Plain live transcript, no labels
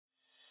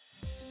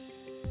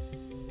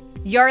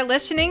You're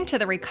listening to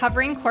the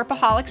Recovering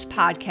Corpaholics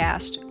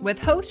podcast with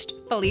host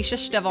Felicia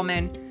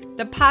Stivelman,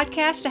 the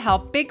podcast to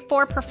help Big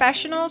Four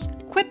professionals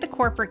quit the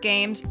corporate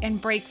games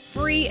and break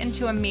free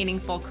into a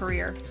meaningful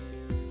career.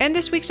 In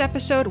this week's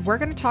episode, we're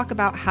going to talk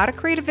about how to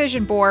create a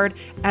vision board,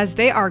 as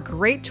they are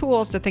great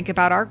tools to think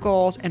about our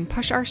goals and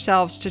push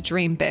ourselves to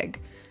dream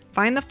big.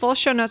 Find the full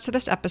show notes of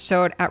this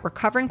episode at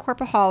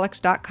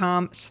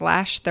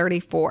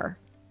recoveringcorpaholics.com/34.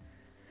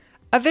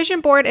 A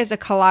vision board is a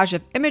collage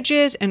of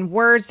images and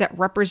words that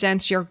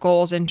represents your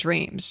goals and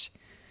dreams.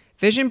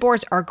 Vision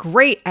boards are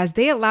great as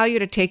they allow you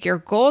to take your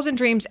goals and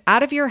dreams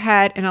out of your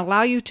head and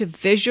allow you to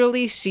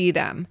visually see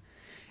them.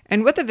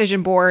 And with a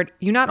vision board,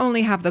 you not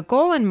only have the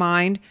goal in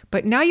mind,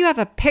 but now you have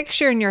a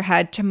picture in your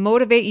head to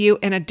motivate you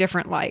in a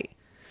different light.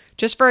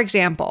 Just for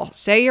example,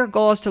 say your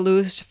goal is to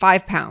lose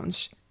 5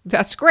 pounds.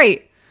 That's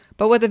great.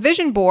 But with a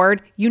vision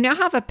board, you now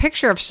have a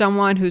picture of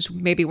someone who's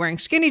maybe wearing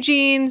skinny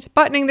jeans,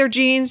 buttoning their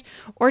jeans,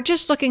 or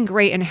just looking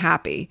great and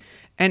happy.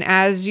 And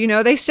as you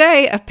know, they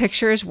say, a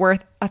picture is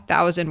worth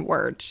 1,000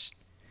 words.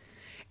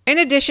 In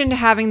addition to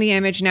having the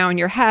image now in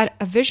your head,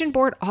 a vision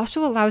board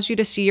also allows you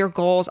to see your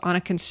goals on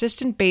a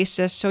consistent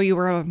basis so you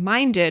are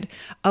reminded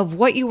of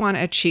what you want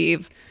to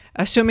achieve,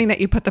 assuming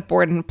that you put the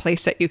board in a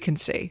place that you can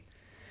see.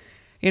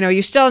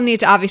 You still need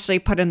to obviously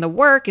put in the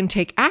work and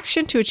take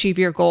action to achieve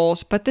your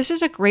goals, but this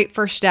is a great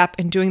first step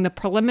in doing the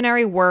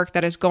preliminary work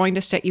that is going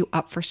to set you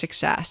up for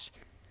success.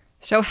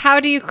 So how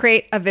do you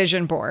create a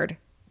vision board?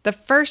 The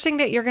first thing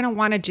that you're going to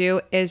want to do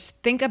is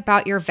think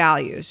about your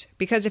values,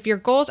 because if your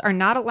goals are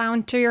not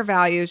aligned to your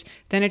values,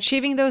 then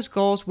achieving those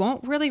goals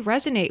won't really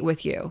resonate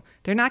with you.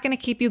 They're not going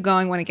to keep you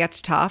going when it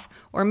gets tough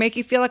or make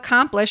you feel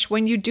accomplished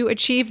when you do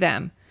achieve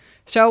them.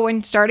 So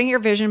when starting your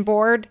vision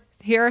board,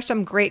 here are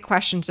some great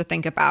questions to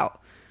think about.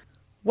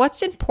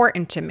 What's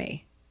important to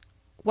me?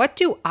 What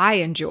do I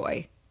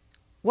enjoy?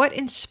 What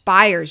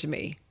inspires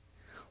me?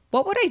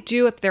 What would I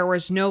do if there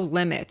was no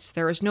limits?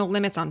 There was no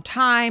limits on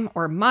time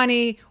or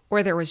money,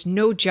 or there was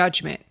no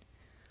judgment.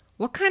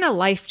 What kind of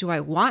life do I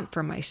want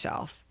for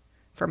myself?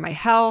 For my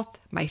health,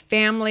 my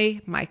family,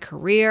 my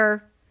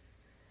career?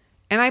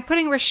 Am I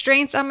putting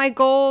restraints on my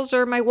goals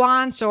or my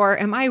wants, or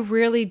am I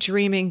really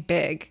dreaming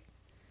big?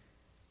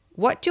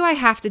 What do I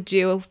have to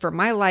do for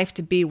my life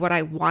to be what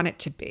I want it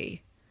to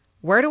be?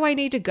 Where do I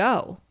need to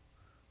go?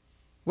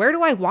 Where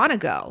do I want to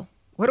go?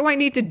 What do I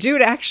need to do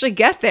to actually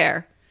get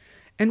there?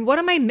 And what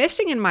am I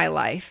missing in my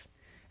life?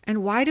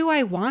 And why do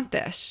I want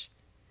this?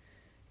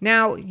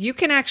 Now, you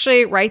can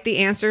actually write the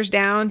answers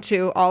down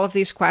to all of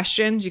these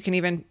questions. You can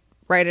even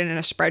write it in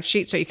a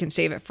spreadsheet so you can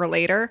save it for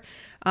later.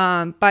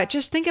 But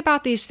just think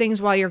about these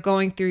things while you're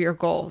going through your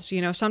goals.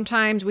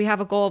 Sometimes we have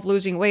a goal of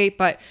losing weight,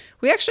 but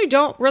we actually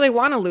don't really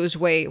want to lose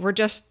weight. We're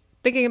just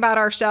thinking about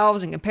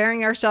ourselves and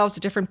comparing ourselves to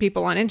different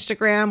people on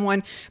Instagram,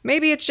 when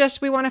maybe it's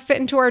just we want to fit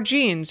into our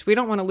jeans. We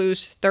don't want to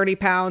lose 30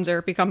 pounds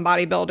or become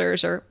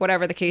bodybuilders or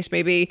whatever the case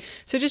may be.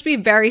 So just be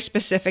very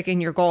specific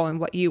in your goal and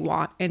what you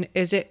want. And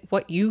is it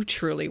what you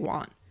truly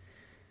want?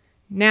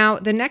 Now,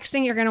 the next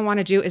thing you're going to want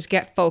to do is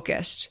get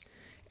focused.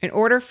 In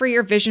order for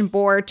your vision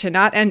board to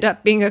not end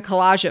up being a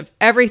collage of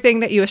everything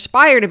that you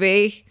aspire to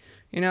be,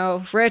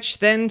 rich,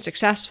 thin,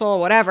 successful,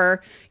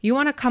 whatever, you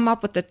want to come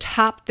up with the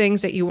top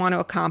things that you want to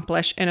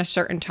accomplish in a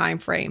certain time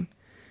frame.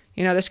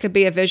 This could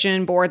be a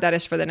vision board that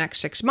is for the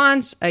next 6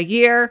 months, a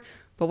year,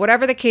 but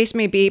whatever the case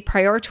may be,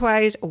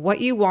 prioritize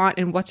what you want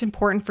and what's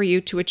important for you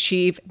to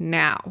achieve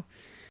now.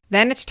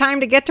 Then it's time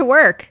to get to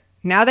work.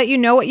 Now that you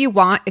know what you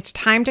want, it's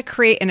time to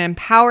create an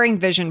empowering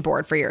vision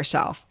board for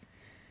yourself.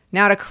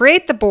 Now, to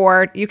create the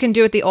board, you can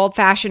do it the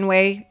old-fashioned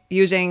way,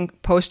 using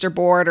poster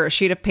board or a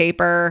sheet of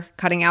paper,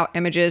 cutting out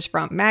images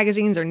from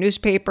magazines or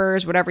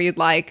newspapers, whatever you'd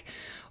like.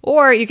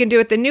 Or you can do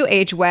it the new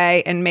age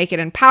way and make it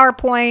in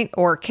PowerPoint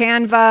or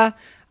Canva.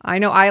 I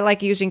know I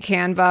like using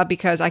Canva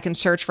because I can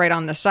search right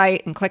on the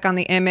site and click on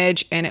the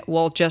image and it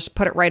will just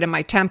put it right in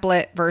my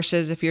template,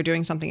 versus if you're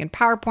doing something in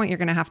PowerPoint, you're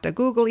going to have to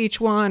Google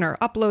each one or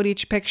upload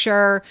each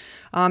picture.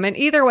 And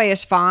either way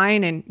is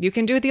fine. And you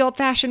can do it the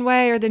old-fashioned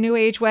way or the new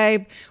age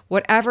way,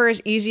 whatever is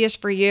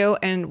easiest for you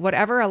and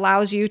whatever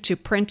allows you to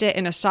print it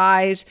in a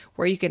size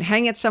where you can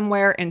hang it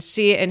somewhere and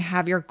see it and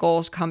have your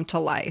goals come to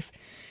life.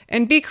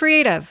 And be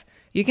creative.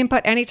 You can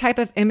put any type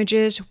of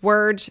images,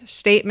 words,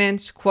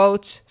 statements,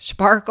 quotes,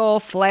 sparkle,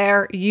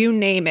 flair, you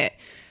name it.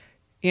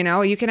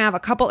 You can have a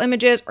couple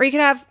images or you can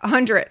have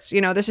hundreds.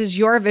 This is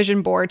your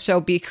vision board, so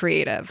be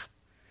creative.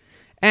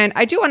 And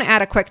I do want to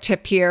add a quick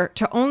tip here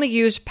to only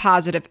use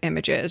positive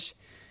images.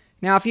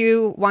 Now, if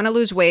you want to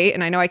lose weight,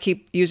 and I know I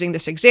keep using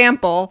this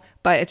example,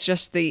 but it's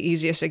just the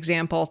easiest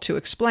example to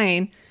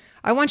explain,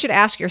 I want you to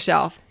ask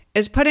yourself,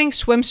 is putting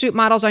swimsuit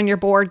models on your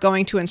board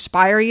going to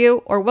inspire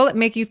you, or will it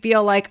make you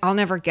feel like I'll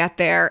never get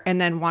there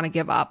and then want to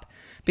give up?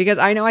 Because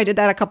I know I did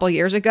that a couple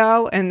years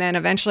ago, and then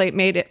eventually it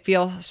made it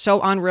feel so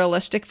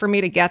unrealistic for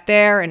me to get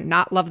there and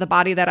not love the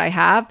body that I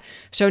have.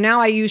 So now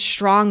I use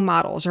strong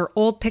models or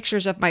old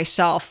pictures of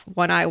myself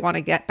when I want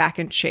to get back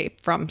in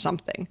shape from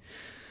something.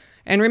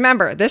 And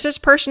remember, this is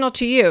personal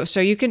to you, so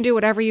you can do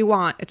whatever you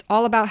want. It's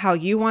all about how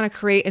you want to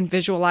create and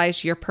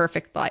visualize your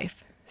perfect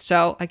life.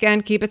 So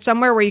again, keep it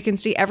somewhere where you can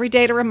see every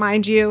day to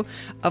remind you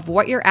of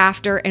what you're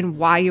after and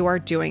why you are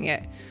doing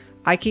it.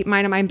 I keep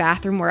mine in my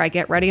bathroom where I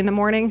get ready in the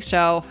morning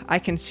so I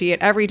can see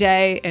it every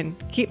day and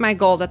keep my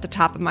goals at the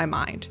top of my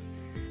mind.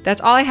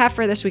 That's all I have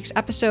for this week's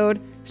episode.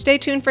 Stay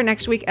tuned for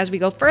next week as we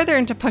go further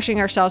into pushing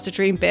ourselves to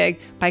dream big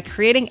by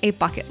creating a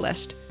bucket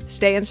list.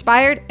 Stay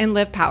inspired and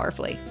live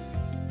powerfully.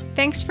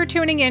 Thanks for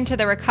tuning in to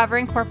the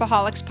Recovering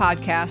Corpaholics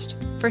podcast.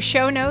 For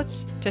show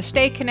notes, to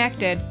stay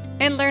connected,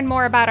 and learn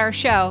more about our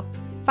show,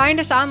 find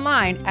us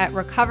online at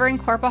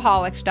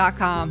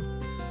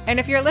recoveringcorpaholics.com. And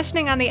if you're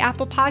listening on the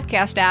Apple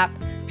Podcast app,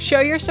 show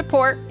your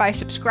support by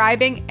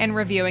subscribing and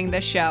reviewing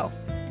this show.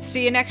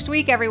 See you next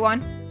week,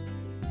 everyone.